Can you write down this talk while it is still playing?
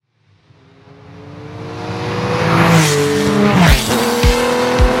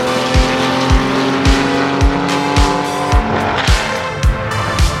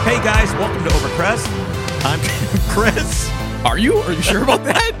you? Are you sure about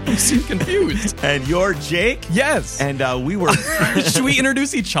that? You seem confused. And you're Jake? Yes. And we were... Should we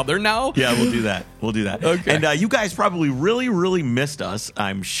introduce each other now? Yeah, we'll do that. Okay. And you guys probably really, really missed us,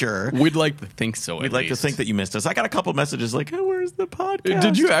 I'm sure. We'd like to think so, We'd like to think that you missed us. I got a couple messages like, hey, where's the podcast?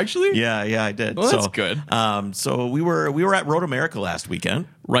 Did you actually? Yeah, I did. Well, that's good. So we were at Road America last weekend.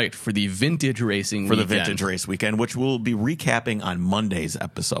 Right, for the vintage racing For the vintage race weekend, which we'll be recapping on Monday's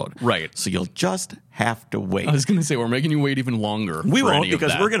episode. Right. So you'll just have to wait. I was going to say, we're making you wait even longer. We for won't, any of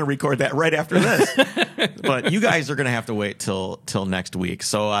because that. we're going to record that right after this. But you guys are going to have to wait till next week.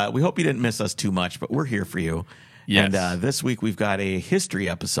 So we hope you didn't miss us too much, but we're here for you. Yes. And this week we've got a history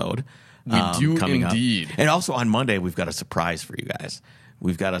episode. We do coming indeed. Up. And also on Monday we've got a surprise for you guys.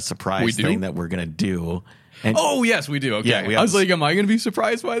 We've got a surprise thing that we're going to do. And Oh, yes, we do. Okay. Yeah, I was like, am I going to be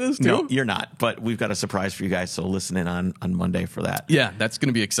surprised by this, too? no, you're not. But we've got a surprise for you guys, so listen in on Monday for that. Yeah, that's going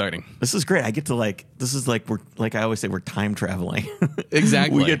to be exciting. This is great. I get to this is like I always say, we're time traveling.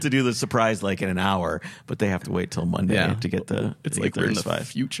 Exactly. We get to do the surprise like in an hour, but they have to wait till Monday to get the. It's to like get we're in the the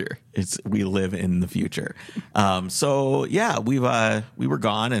future. We live in the future. So yeah, we were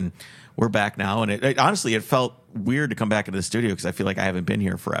gone and we're back now, and it honestly it felt weird to come back into the studio because I feel like I haven't been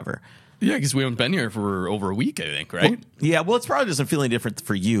here forever. Yeah, because we haven't been here for over a week, I think, right? Well, it's probably doesn't feel any different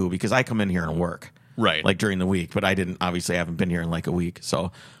for you because I come in here and work. Right. Like during the week, but I haven't been here in like a week.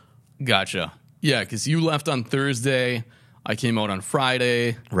 So Gotcha. Yeah, because you left on Thursday. I came out on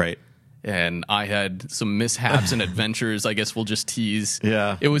Friday. right. And I had some mishaps and adventures. I guess we'll just tease.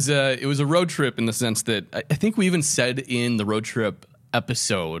 Yeah. It was a road trip in the sense that I think we even said in the road trip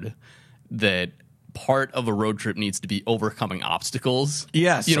episode that part of a road trip needs to be overcoming obstacles.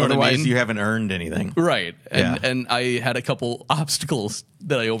 Yes. You know what I otherwise mean? you haven't earned anything. Right. Yeah. And I had a couple obstacles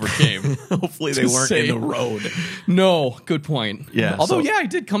that I overcame. Hopefully they weren't in the road. No, good point. Yeah, Although, so- I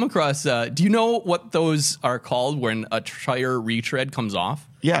did come across. Do you know what those are called when a tire retread comes off?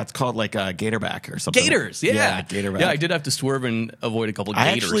 Yeah, it's called like a gatorback or something. Gators, yeah. Gatorback. Yeah, I did have to swerve and avoid a couple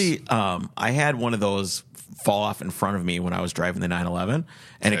I gators. actually, I had one of those fall off in front of me when I was driving the 911,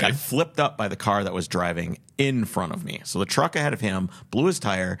 and it Okay. got flipped up by the car that was driving in front of me. So the truck ahead of him blew his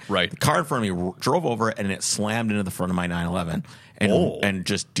tire. Right. The car in front of me drove over it, and it slammed into the front of my 911 and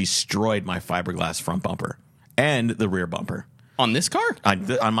just destroyed my fiberglass front bumper and the rear bumper. On this car?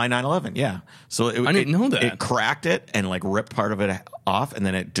 On my 911, yeah. So I didn't know that. It cracked it and like ripped part of it off, and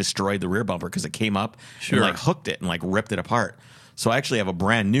then it destroyed the rear bumper because it came up Sure. and like hooked it and like ripped it apart. So I actually have a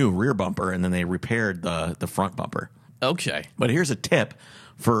brand new rear bumper, and then they repaired the front bumper. Okay. But here's a tip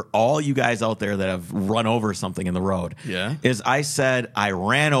for all you guys out there that have run over something in the road. Yeah. Is I said I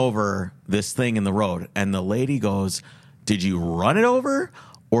ran over this thing in the road, and the lady goes, "Did you run it over,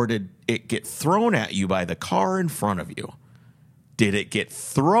 or did it get thrown at you by the car in front of you?" Did it get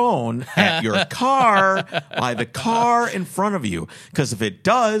thrown at your car by the car in front of you? Because if it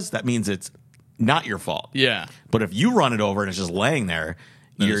does, that means it's not your fault. Yeah. But if you run it over and it's just laying there,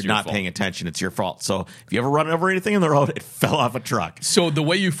 Then you're it's your not fault. paying attention. It's your fault. So if you ever run over anything in the road, it fell off a truck. So the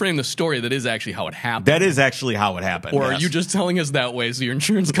way you frame the story, that is actually how it happened. That is actually how it happened. Or yes. are you just telling us that way so your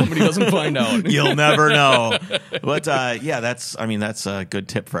insurance company doesn't find out? You'll never know. But that's a good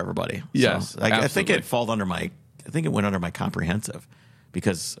tip for everybody. Yes, So, I think absolutely. it went under my comprehensive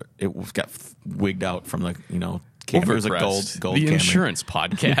because it got wigged out from the It was a Overcrest, gold the Camry. insurance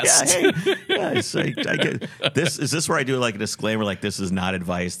podcast. Yeah, hey, yeah, it's like, I get this. Is this where I do like a disclaimer? Like, this is not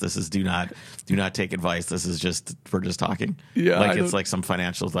advice. This is do not take advice. This is just we're just talking. Yeah, like it's like some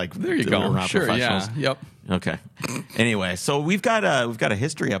financials. Like There you we're go. not Sure. professionals. Yeah. Yep. Okay. Anyway, so we've got a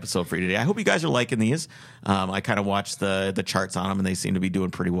history episode for you today. I hope you guys are liking these. I kind of watched the charts on them, and they seem to be doing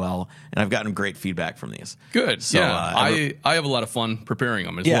pretty well. And I've gotten great feedback from these. Good. So, yeah. I have a lot of fun preparing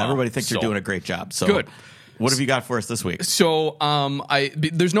them as well. Yeah, everybody thinks So- you're doing a great job. So Good. What have you got for us this week? So,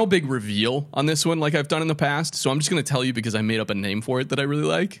 there's no big reveal on this one like I've done in the past. So I'm just going to tell you because I made up a name for it that I really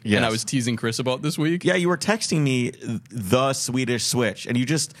like, Yes. and I was teasing Chris about this week. Yeah, you were texting me the Swedish Switch, and you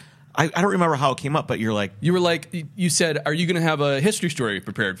just I don't remember how it came up, but you're like, You said, "Are you going to have a history story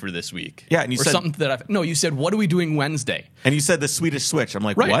prepared for this week?" Yeah, and you or said- something that No, you said, "What are we doing Wednesday?" and you said the Swedish Switch. I'm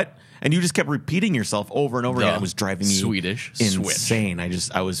like, Right. what? And you just kept reading yourself over and over The again. It was driving me Swedish Switch. insane.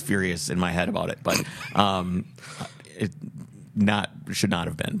 I was furious in my head about it, but it should not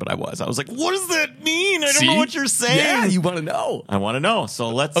have been, but I was. I was like, what does that mean? I don't know what you're saying. Yeah, you want to know. I want to know. So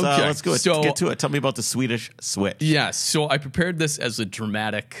let's Okay, go. so- Get to it. Tell me about the Swedish Switch. Yes. So I prepared this as a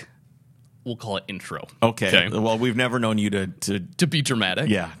dramatic, we'll call it intro. Okay. Well, we've never known you to To be dramatic.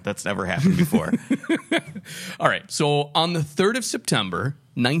 yeah, that's never happened before. All right. So on the 3rd of September,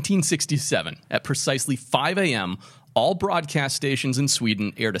 1967, at precisely 5 a.m., all broadcast stations in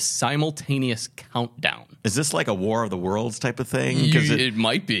Sweden aired a simultaneous countdown. Is this like a War of the Worlds type of thing? It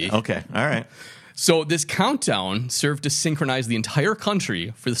might be. Okay, all right. So this countdown served to synchronize the entire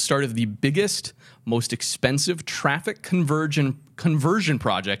country for the start of the biggest, most expensive traffic conversion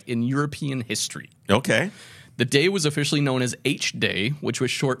project in European history. Okay. The day was officially known as H-Day, which was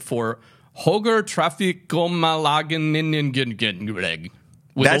short for Höger Trafikomlagen.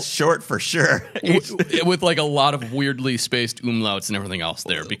 That's short for sure. With like a lot of weirdly spaced umlauts and everything else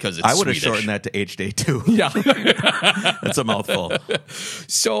there because it's I would have Swedish. shortened that to H-Day too. Yeah. That's a mouthful.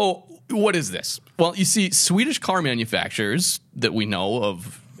 So what is this? Well, you see, Swedish car manufacturers that we know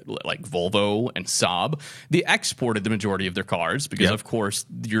of, like Volvo and Saab, they exported the majority of their cars because, of course,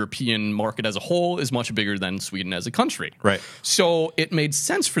 the European market as a whole is much bigger than Sweden as a country. Right. So it made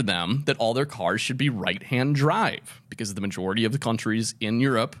sense for them that all their cars should be right-hand drive because the majority of the countries in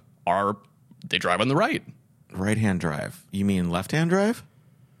Europe they drive on the right. Right-hand drive. You mean left-hand drive?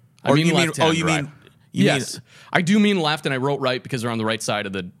 I mean left-hand you drive. mean Yes. I do mean left, and I wrote right because they're on the right side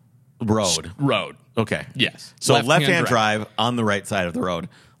of the road. Okay. Yes. So left-hand drive on the right side of the road,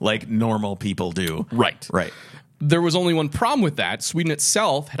 like normal people do. Right. Right. There was only one problem with that. Sweden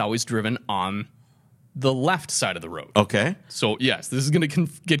itself had always driven on the left side of the road. Okay. So, yes, this is going to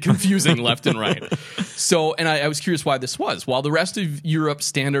get confusing left and right. So, and I was curious why this was. While the rest of Europe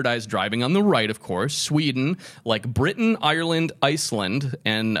standardized driving on the right, of course, Sweden, like Britain, Ireland, Iceland,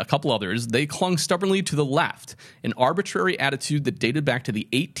 and a couple others, they clung stubbornly to the left, an arbitrary attitude that dated back to the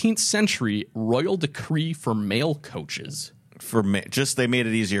 18th century royal decree for mail coaches. They made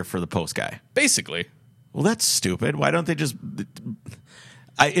it easier for the post guy. Basically. Well, that's stupid. Why don't they just...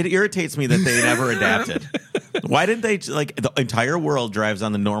 it irritates me that they never adapted. Why didn't they, like, the entire world drives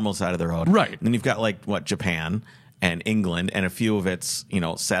on the normal side of the road. Right. And then you've got, like, Japan and England and a few of its,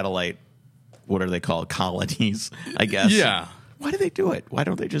 satellite, what are they called? Colonies, I guess. Yeah. Why do they do it? Why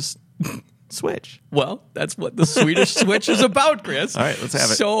don't they just switch? Well, that's what the Swedish switch is about, Chris. All right, let's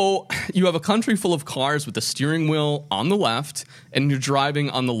have it. So you have a country full of cars with the steering wheel on the left, and you're driving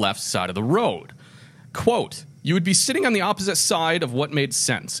on the left side of the road. Quote, you would be sitting on the opposite side of what made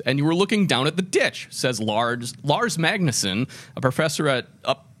sense, and you were looking down at the ditch, says Lars Magnusson, a professor at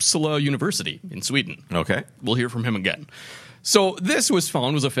Uppsala University in Sweden. Okay. We'll hear from him again. So this was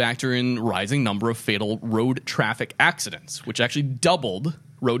found was a factor in rising number of fatal road traffic accidents, which actually doubled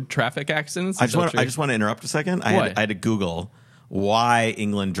road traffic accidents. I just want to interrupt a second. I had to Google why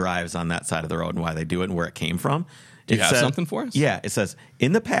England drives on that side of the road and why they do it and where it came from. Do you have something for us? Yeah, it says,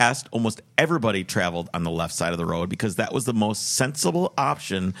 in the past, almost everybody traveled on the left side of the road because that was the most sensible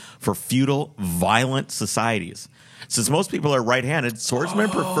option for feudal, violent societies. Since most people are right-handed,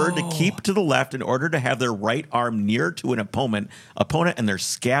 swordsmen preferred to keep to the left in order to have their right arm near to an opponent and their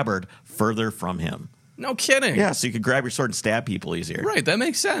scabbard further from him. No kidding. Yeah, so you could grab your sword and stab people easier. Right, that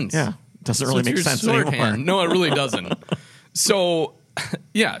makes sense. Yeah, doesn't really make sense anymore. Hand. No, it really doesn't. So...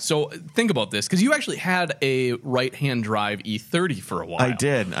 Yeah, so think about this, because you actually had a right-hand drive E30 for a while. I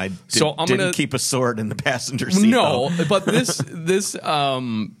did. Didn't keep a sword in the passenger seat. No, but this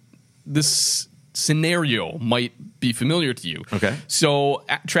scenario might be familiar to you. Okay. So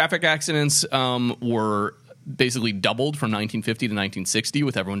traffic accidents were basically doubled from 1950 to 1960,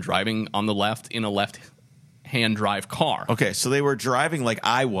 with everyone driving on the left in a left-hand drive car. Okay, so they were driving like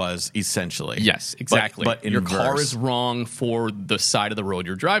I was, essentially. Yes, exactly. But in your reverse. car is wrong for the side of the road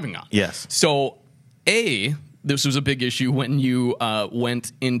you're driving on. Yes. So, this was a big issue when you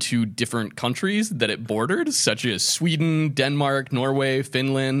went into different countries that it bordered, such as Sweden, Denmark, Norway,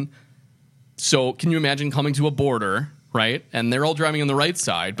 Finland. So, can you imagine coming to a border, right? And they're all driving on the right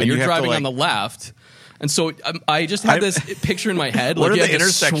side, but you're driving on the left. And so I just had this picture in my head. What like are you the had to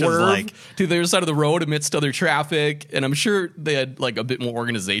intersections swerve like? to the other side of the road amidst other traffic. And I'm sure they had like a bit more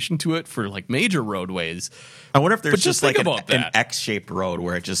organization to it for like major roadways. I wonder if there's just like an X-shaped road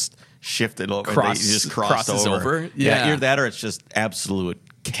where it just shifted over. You just crosses over. Yeah, either that or it's just absolute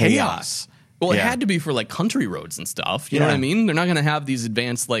chaos. Well, it had to be for like country roads and stuff. You know what I mean? They're not going to have these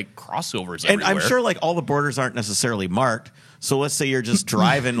advanced like crossovers everywhere. And I'm sure like all the borders aren't necessarily marked. So let's say you're just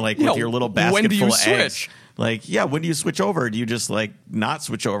driving like with your little basket full of eggs. Like, yeah, when do you switch over? Do you just like not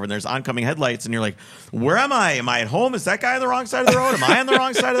switch over and there's oncoming headlights and you're like, where am I? Am I at home? Is that guy on the wrong side of the road? Am I on the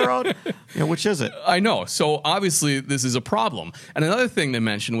wrong side of the road? Which is it? I know. So obviously this is a problem. And another thing they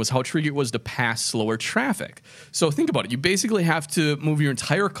mentioned was how tricky it was to pass slower traffic. So think about it. You basically have to move your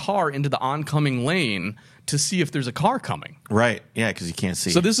entire car into the oncoming lane to see if there's a car coming. Right. Yeah, because you can't see.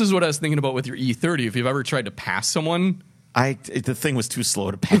 So this is what I was thinking about with your E30. If you've ever tried to pass someone... the thing was too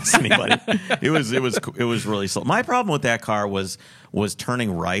slow to pass anybody. It was really slow. My problem with that car was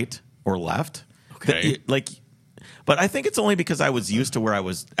turning right or left. Okay. But I think it's only because I was used to where I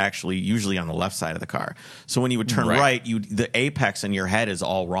was actually usually on the left side of the car. So when you would turn right, the apex in your head is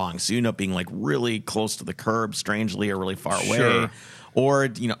all wrong. So you end up being like really close to the curb, strangely, or really far away. Or,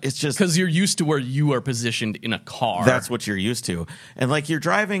 it's just because you're used to where you are positioned in a car. That's what you're used to. And like you're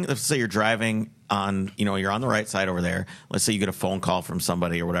driving, let's say you're driving on, you're on the right side over there. Let's say you get a phone call from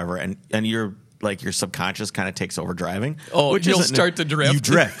somebody or whatever, and you're like your subconscious kind of takes over driving. Oh, you'll start to drift. You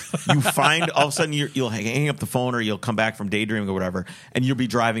drift. You find all of a sudden you'll hang up the phone or you'll come back from daydreaming or whatever, and you'll be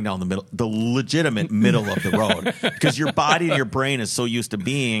driving down the legitimate middle of the road because your body and your brain is so used to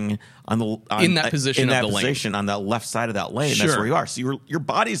being in that position on that left side of that lane. That's where you are. So your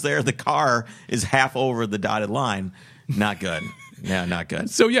body's there. The car is half over the dotted line. Not good. Yeah, not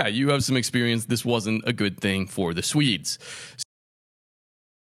good. So yeah, you have some experience. This wasn't a good thing for the Swedes.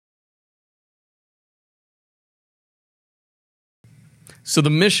 So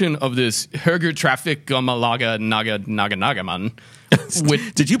the mission of this Höger Trafik Malaga Nagaman.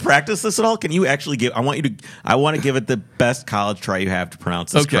 Did you practice this at all? Can you actually give? I want to give it the best college try you have to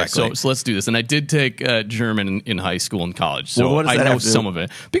pronounce this correctly. Okay, so let's do this. And I did take German in high school and college, so I know some of it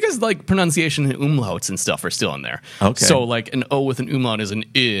because like pronunciation and umlauts and stuff are still in there. Okay, so like an O with an umlaut is an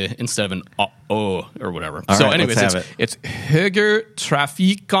I instead of an O or whatever. All so right, anyways, it's Höger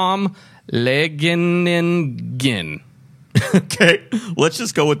Trafikom Lägengen. Okay, let's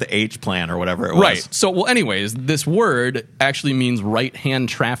just go with the H plan or whatever it was. Right. So, well, anyways, this word actually means right-hand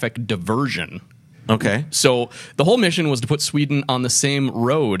traffic diversion. Okay. So the whole mission was to put Sweden on the same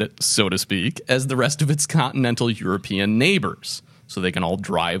road, so to speak, as the rest of its continental European neighbors, so they can all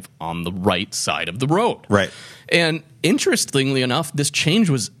drive on the right side of the road. Right. And interestingly enough, this change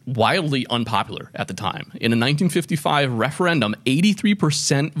was wildly unpopular at the time. In a 1955 referendum,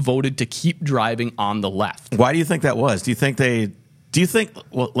 83% voted to keep driving on the left. Why do you think that was? Well,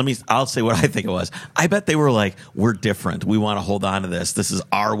 I'll say what I think it was. I bet they were like, we're different. We want to hold on to this. This is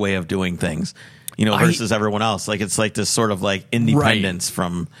our way of doing things, versus everyone else. Like, it's like this sort of like independence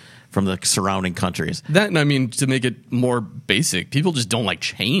from the surrounding countries. That, I mean, to make it more basic, people just don't like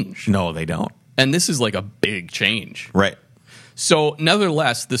change. No, they don't. And this is like a big change. Right. So,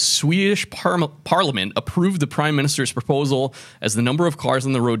 nevertheless, the Swedish parliament approved the prime minister's proposal as the number of cars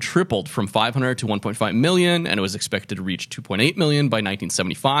on the road tripled from 500 to 1.5 million, and it was expected to reach 2.8 million by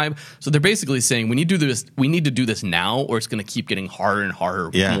 1975. So they're basically saying we need to do this now, or it's going to keep getting harder and harder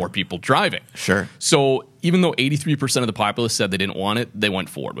with more people driving. Sure. So even though 83% of the populace said they didn't want it, they went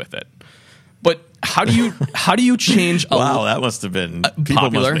forward with it. But how do you change a wow, that must have been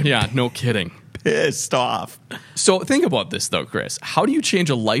popular? Yeah, no kidding. Pissed off. So think about this, though, Chris. How do you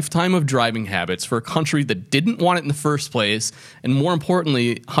change a lifetime of driving habits for a country that didn't want it in the first place? And more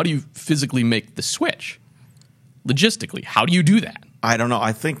importantly, how do you physically make the switch? Logistically, how do you do that? I don't know.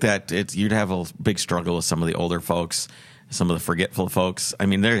 I think that you'd have a big struggle with some of the older folks, some of the forgetful folks. I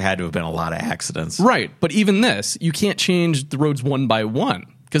mean, there had to have been a lot of accidents. Right. But even this, you can't change the roads one by one,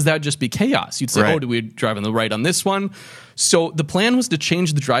 because that would just be chaos. You'd say, do we drive on the right on this one? So the plan was to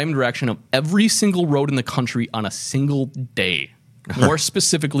change the driving direction of every single road in the country on a single day, more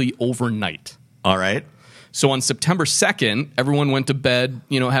specifically overnight. All right. So on September 2nd, everyone went to bed,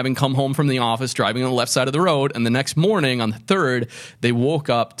 having come home from the office, driving on the left side of the road. And the next morning, on the 3rd, they woke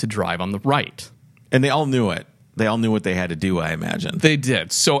up to drive on the right. And they all knew it. They all knew what they had to do, I imagine. They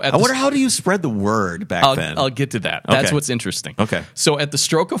did. So I wonder, how do you spread the word back then? I'll get to that. That's what's interesting. Okay. So at the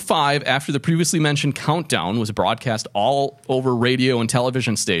stroke of 5, after the previously mentioned countdown was broadcast all over radio and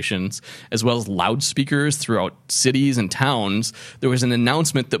television stations, as well as loudspeakers throughout cities and towns, there was an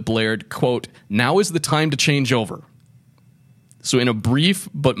announcement that blared, quote, "Now is the time to change over." So in a brief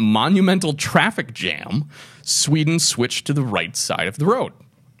but monumental traffic jam, Sweden switched to the right side of the road.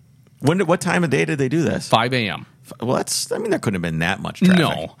 What time of day did they do this? 5 a.m. Well, there couldn't have been that much traffic.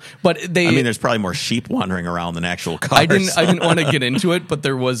 No, but there's probably more sheep wandering around than actual cars. I didn't want to get into it, but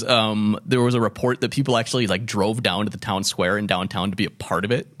there was a report that people actually drove down to the town square in downtown to be a part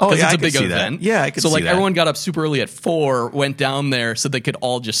of it. Oh, yeah, it's a I could big see event. That. Yeah, I could see that. So everyone got up super early at 4, went down there so they could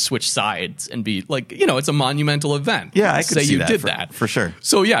all just switch sides and be it's a monumental event. Yeah, I could say see you that did that for sure.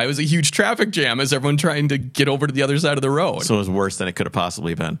 So yeah, it was a huge traffic jam as everyone trying to get over to the other side of the road. So it was worse than it could have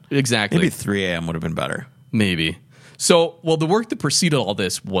possibly been. Exactly. Maybe 3 a.m. would have been better. Maybe. So, the work that preceded all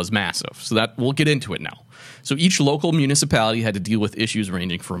this was massive. So that we'll get into it now. So each local municipality had to deal with issues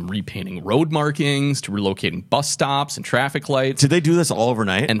ranging from repainting road markings to relocating bus stops and traffic lights. Did they do this all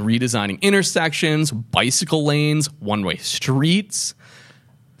overnight? And redesigning intersections, bicycle lanes, one-way streets.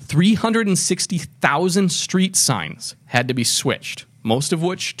 360,000 street signs had to be switched, most of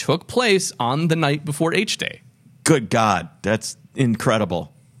which took place on the night before H-Day. Good God, that's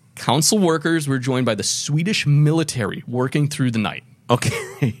incredible. Council workers were joined by the Swedish military working through the night.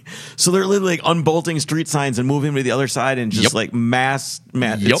 Okay. So they're literally like unbolting street signs and moving to the other side and just like mass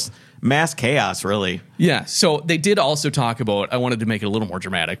chaos, really. Yeah. So they did also talk about, I wanted to make it a little more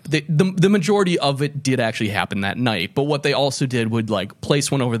dramatic. The majority of it did actually happen that night. But what they also did would like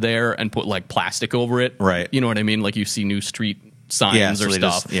place one over there and put like plastic over it. Right. You know what I mean? Like you see new street signs or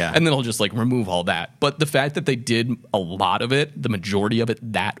stuff. And then they'll just like remove all that. But the fact that they did a lot of it, the majority of it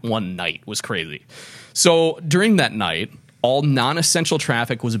that one night was crazy. So during that night, all non-essential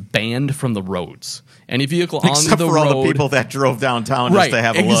traffic was banned from the roads. Any vehicle Except on the for road, all the people that drove downtown just to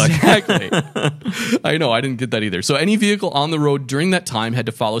have a look. Exactly. I know, I didn't get that either. So any vehicle on the road during that time had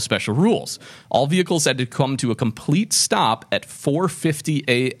to follow special rules. All vehicles had to come to a complete stop at 4:50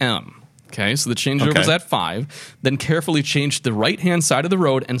 a.m. Okay, so the changeover was at 5. Then carefully change to the right-hand side of the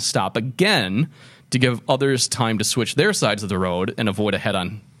road and stop again to give others time to switch their sides of the road and avoid a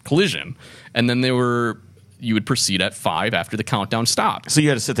head-on collision. And then you would proceed at 5 after the countdown stopped. So you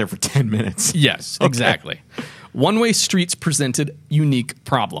had to sit there for 10 minutes. Yes, exactly. One-way streets presented unique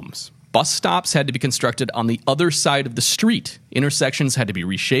problems. Bus stops had to be constructed on the other side of the street. Intersections had to be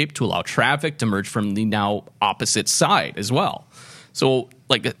reshaped to allow traffic to merge from the now opposite side as well. So,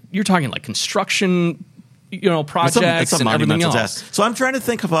 like, you're talking like construction, projects and everything else. Task. So I'm trying to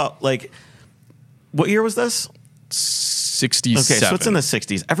think about, like, what year was this? 67. Okay, so it's in the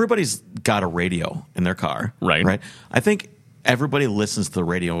 60s. Everybody's got a radio in their car. Right. I think everybody listens to the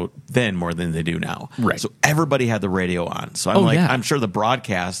radio then more than they do now. Right. So everybody had the radio on. So I'm sure the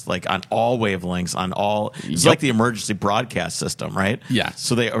broadcast, like on all wavelengths, it's like the emergency broadcast system, right? Yeah.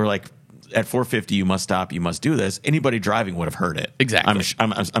 So they are like, at 4:50, you must stop, you must do this. Anybody driving would have heard it. Exactly.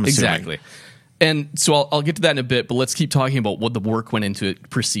 I'm assuming. Exactly. And so I'll get to that in a bit, but let's keep talking about what the work went into it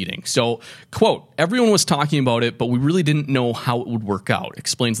proceeding. So, quote, everyone was talking about it, but we really didn't know how it would work out,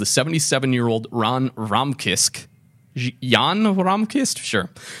 explains the 77-year-old Jan Ramkist,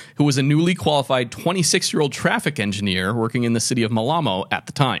 who was a newly qualified 26-year-old traffic engineer working in the city of Malmö at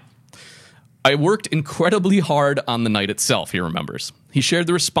the time. I worked incredibly hard on the night itself, he remembers. He shared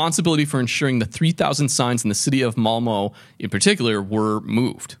the responsibility for ensuring the 3,000 signs in the city of Malmö in particular were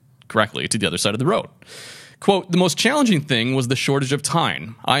moved correctly to the other side of the road. Quote, the most challenging thing was the shortage of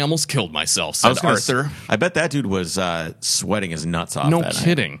time. I almost killed myself, said Arthur. I bet that dude was sweating his nuts off. No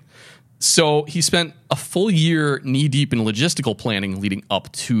kidding. So he spent a full year knee-deep in logistical planning leading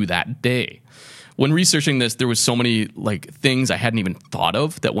up to that day. When researching this, there was so many things I hadn't even thought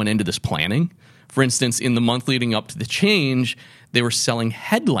of that went into this planning. For instance, in the month leading up to the change, they were selling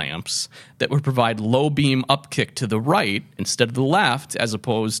headlamps that would provide low beam upkick to the right instead of the left, as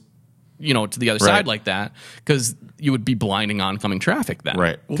opposed, to the other side like that, because you would be blinding oncoming traffic then.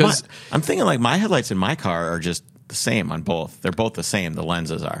 Right. Because I'm thinking my headlights in my car are just the same on both. They're both the same. The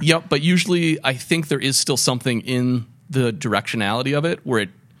lenses are. Yep. But usually, I think there is still something in the directionality of it where it.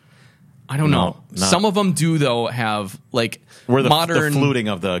 I don't know. Some of them do, though, have where the modern fluting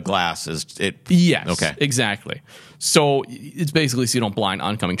of the glass is. Yes, okay, exactly. So it's basically so you don't blind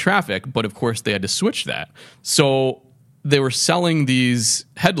oncoming traffic. But of course, they had to switch that. So they were selling these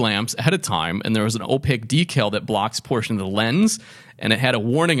headlamps ahead of time, and there was an opaque decal that blocks a portion of the lens, and it had a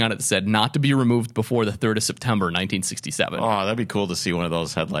warning on it that said not to be removed before the 3rd of September, 1967. Oh, that'd be cool to see one of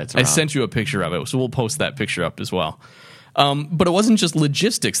those headlights around. I sent you a picture of it, so we'll post that picture up as well. But it wasn't just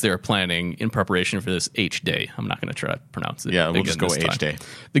logistics they were planning in preparation for this H-Day. I'm not going to try to pronounce it. Yeah, we'll just go H-Day.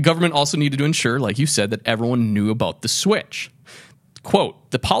 The government also needed to ensure, like you said, that everyone knew about the switch. Quote,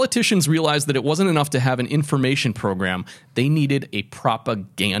 the politicians realized that it wasn't enough to have an information program. They needed a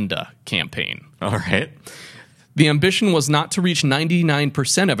propaganda campaign. All right. The ambition was not to reach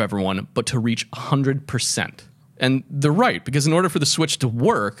 99% of everyone, but to reach 100%. And they're right, because in order for the switch to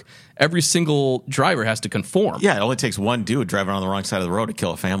work, every single driver has to conform. Yeah, it only takes one dude driving on the wrong side of the road to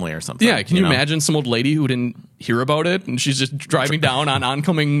kill a family or something. Yeah, can you imagine some old lady who didn't hear about it, and she's just driving down on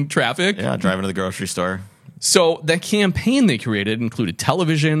oncoming traffic? Yeah, driving to the grocery store. So that campaign they created included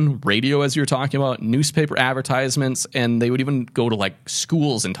television, radio, as you were talking about, newspaper advertisements, and they would even go to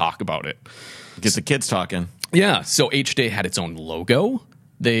schools and talk about it. Get the kids talking. Yeah, so H-Day had its own logo.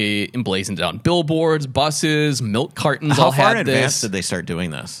 They emblazoned it on billboards, buses, milk cartons. How far in advance did they start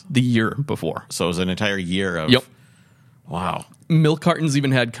doing this? The year before. So it was an entire year of... Yep. Wow. Milk cartons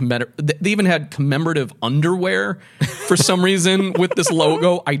even had they even had commemorative underwear for some reason with this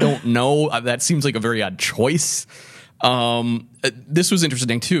logo. I don't know. That seems like a very odd choice. This was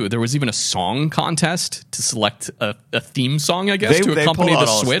interesting too. There was even a song contest to select a theme song, I guess, to accompany the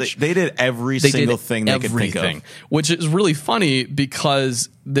switch. They did every single thing they could think of. Which is really funny because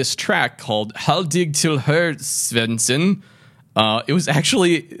this track called Haldig till her Svensson It was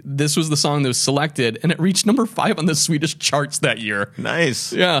actually, this was the song that was selected, and it reached number 5 on the Swedish charts that year.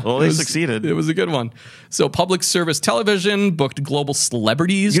 Nice. Yeah. Well, they succeeded. It was a good one. So public service television booked global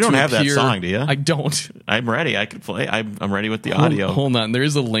celebrities. You don't to have appear. that song, do you? I don't. I'm ready. I could play. I'm ready with the audio. Hold on. There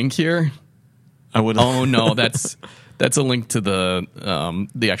is a link here. I would. Oh, no. That's a link to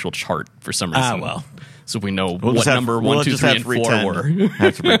the actual chart for some reason. Well. So we know what number 1, 2, 3, and 4 were.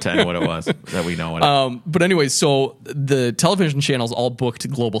 Have to pretend what it was that we know what. But anyway, so the television channels all booked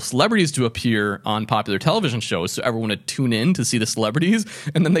global celebrities to appear on popular television shows, so everyone would tune in to see the celebrities,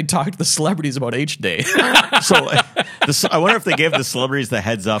 and then they talked to the celebrities about H Day. So I wonder if they gave the celebrities the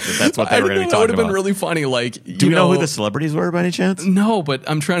heads up that that's what they were going to be talking about. That would have been really funny. Like, do you know who the celebrities were by any chance? No, but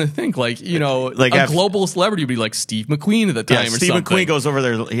I'm trying to think. Like, like a global celebrity would be like Steve McQueen at the time, or Steve something. McQueen goes over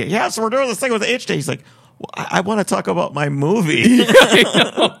there. Yeah, so we're doing this thing with H Day. He's like, well, I want to talk about my movie.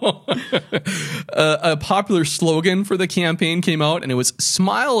 A popular slogan for the campaign came out, and it was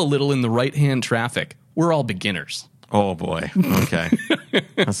 "Smile a little in the right-hand traffic. We're all beginners." Oh boy. Okay.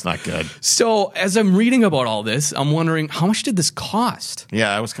 That's not good. So as I'm reading about all this, I'm wondering, how much did this cost? Yeah,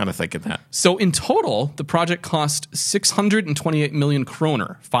 I was kind of thinking that. So in total, the project cost 628 million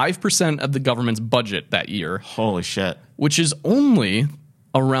kroner, 5% of the government's budget that year. Holy shit. Which is only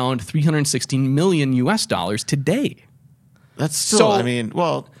around 316 million US dollars today. That's still, they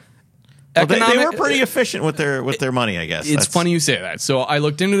were pretty efficient with their money, I guess. It's funny you say that. So I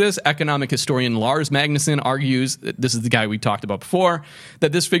looked into this. Economic historian Lars Magnuson argues, this is the guy we talked about before,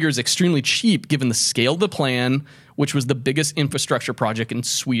 that this figure is extremely cheap given the scale of the plan, which was the biggest infrastructure project in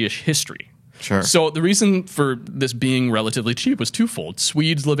Swedish history. Sure. So the reason for this being relatively cheap was twofold.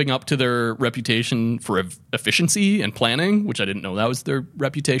 Swedes living up to their reputation for efficiency and planning, which I didn't know that was their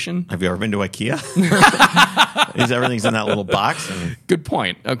reputation. Have you ever been to IKEA? Everything's in that little box. Good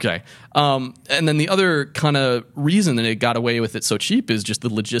point. Okay. And then the other kind of reason that it got away with it so cheap is just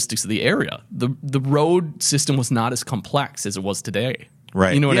the logistics of the area. The road system was not as complex as it was today.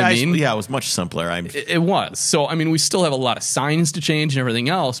 Right. You know what I mean? It was much simpler. It was. So, we still have a lot of signs to change and everything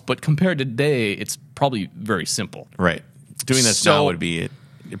else, but compared to today, it's probably very simple. Right. Doing this now would be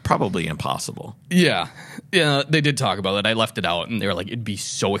probably impossible. Yeah. Yeah, they did talk about it. I left it out, and they were like, it'd be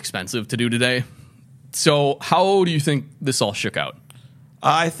so expensive to do today. So how do you think this all shook out?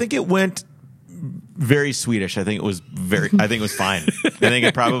 I think it went very Swedish. I think it was fine. I think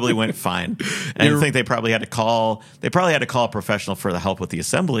it probably went fine. And I think they probably had to call a professional for the help with the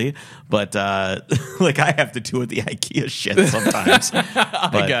assembly, but like I have to do with the IKEA shit sometimes.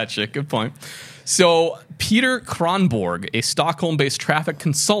 I gotcha. Good point. So Peter Kronborg, a Stockholm-based traffic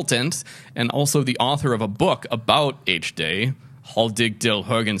consultant and also the author of a book about H-Day, Haldig till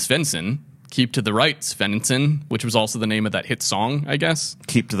högen Svensson, Keep to the Right, Svensson, which was also the name of that hit song, I guess.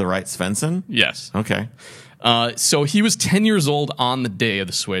 Keep to the Right, Svensson? Yes. Okay. So he was 10 years old on the day of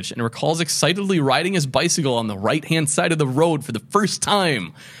the switch and recalls excitedly riding his bicycle on the right-hand side of the road for the first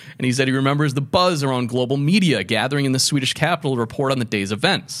time. And he said he remembers the buzz around global media gathering in the Swedish capital to report on the day's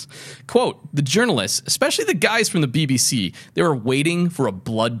events. Quote, the journalists, especially the guys from the BBC, they were waiting for a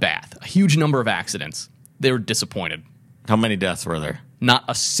bloodbath, a huge number of accidents. They were disappointed. How many deaths were there? Not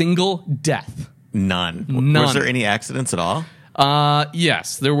a single death. None. Was there any accidents at all?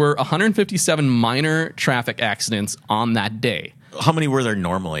 Yes, there were 157 minor traffic accidents on that day. How many were there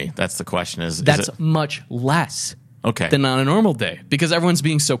normally? That's the question. That's much less okay. than on a normal day because everyone's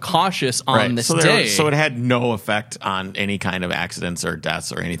being so cautious on this day. So it had no effect on any kind of accidents or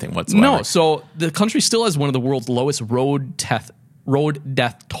deaths or anything whatsoever? No, so the country still has one of the world's lowest road death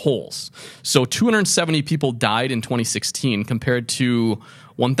tolls. So 270 people died in 2016 compared to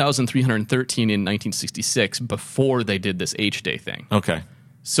 1,313 in 1966 before they did this H-Day thing. Okay.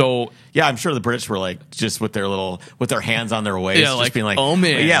 So yeah, I'm sure the British were like just with their hands on their waist, just being like, oh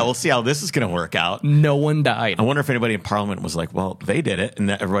man, yeah, we'll see how this is going to work out. No one died. I wonder if anybody in Parliament was like, well, they did it,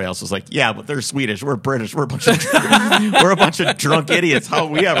 and everybody else was like, yeah, but they're Swedish, we're British, we're a bunch of drunk idiots. How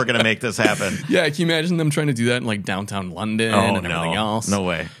are we ever going to make this happen? Yeah, can you imagine them trying to do that in like downtown London and everything else? No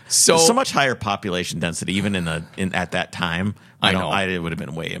way. So much higher population density, even at that time. I know. It would have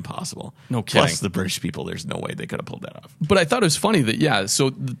been way impossible. No kidding. Plus, the British people, there's no way they could have pulled that off. But I thought it was funny that,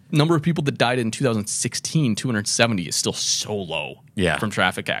 so the number of people that died in 2016, 270, is still so low from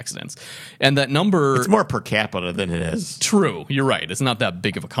traffic accidents. And that number... It's more per capita than it is. True. You're right. It's not that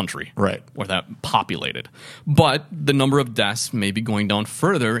big of a country. Right. Or that populated. But the number of deaths may be going down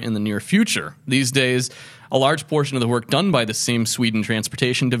further in the near future. These days... A large portion of the work done by the same Sweden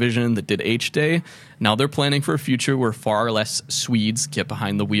transportation division that did H-Day, now they're planning for a future where far less Swedes get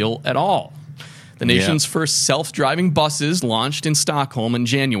behind the wheel at all. The nation's first self-driving buses launched in Stockholm in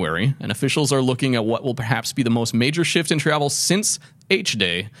January, and officials are looking at what will perhaps be the most major shift in travel since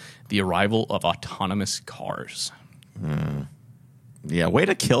H-Day, the arrival of autonomous cars. Yeah, way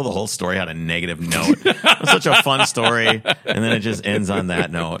to kill the whole story on a negative note. It's such a fun story, and then it just ends on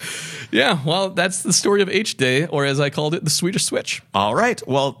that note. Yeah, well, that's the story of H-Day, or as I called it, the Swedish Switch. All right.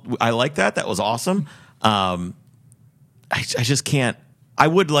 Well, I like that. That was awesome. I just can't. I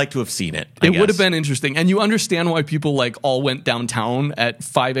would like to have seen it. It would have been interesting. And you understand why people like all went downtown at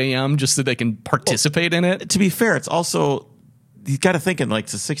 5 a.m. just so they can participate in it? To be fair, it's also, you got to think in like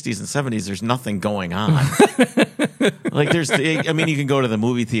the 60s and 70s, there's nothing going on. Like I mean, you can go to the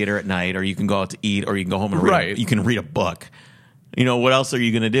movie theater at night, or you can go out to eat, or you can go home and read. You can read a book. You know, what else are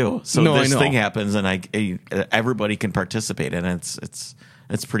you going to do? So this thing happens, and everybody can participate, and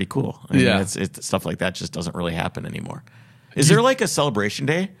it's pretty cool. I mean, it's stuff like that just doesn't really happen anymore. Is there like a celebration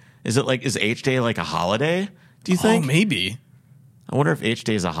day? Is H-Day like a holiday? Do you think? Oh, maybe. I wonder if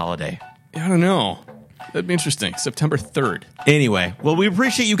H-Day is a holiday. I don't know. That'd be interesting. September 3rd. Anyway, well, we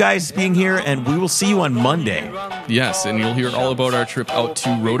appreciate you guys being here, and we will see you on Monday. Yes, and you'll hear all about our trip out to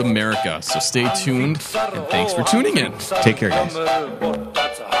Road America. So stay tuned, and thanks for tuning in. Take care, guys.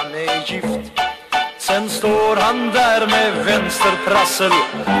 Sen står han där med vänsterprassel,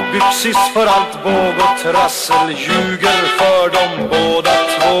 byxis för allt båg och trassel, ljuger för dem båda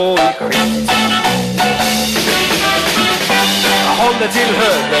två i skift. Håll dig till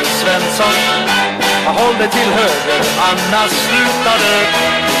höger, Svensson. Håll dig till höger, annars slutar det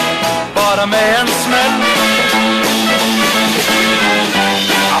bara med en smäll.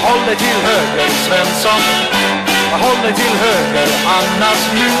 Håll dig till höger, Svensson. Håll dig till höger, annars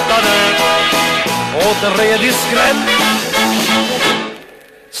slutar det åt en redig skräll.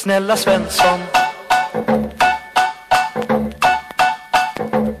 Snälla Svensson.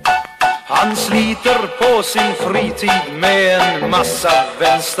 Han sliter på sin fritid med en massa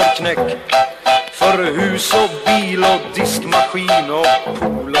vänsterknäck. För hus och bil och diskmaskin och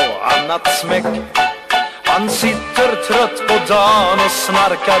pool och annat smäck. Han sitter trött på dagen och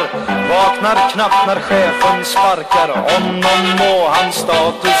snarkar, vaknar knappt när chefen sparkar honom och hans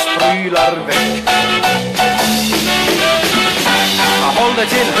status prylar väck. Håll dig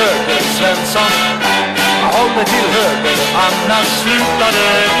till höger, Svensson. Håll dig till höger, annars slutar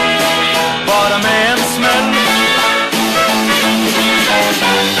det bara med en smäll.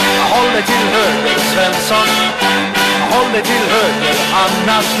 Håll dig till höger, Svensson. Håll dig till höger,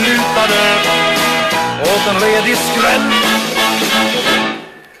 annars slutar det åt en redig skräll.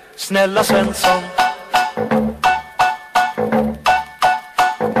 Snälla Svensson.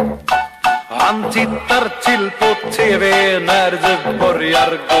 Han tittar till på TV när det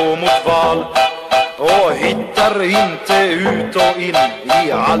börjar gå mot val och hittar inte ut och in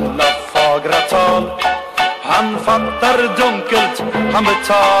i alla fagra tal. Han fattar dunkelt, han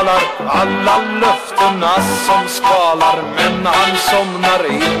betalar alla löftena som skalar, men han somnar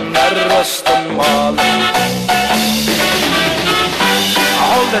in när rösten mal.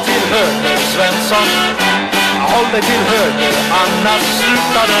 Håll dig till höger, Svensson. Håll dig till höger, annars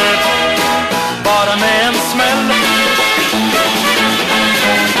slutar det bara med en smäll.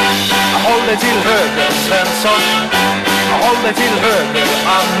 Håll dig till höger, Svensson. Håll dig till höger,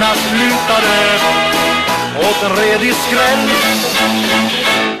 annars slutar det åt en redig skräll.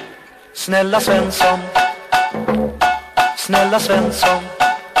 Snälla Svensson. Snälla Svensson.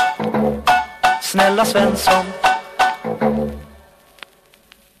 Snälla Svensson.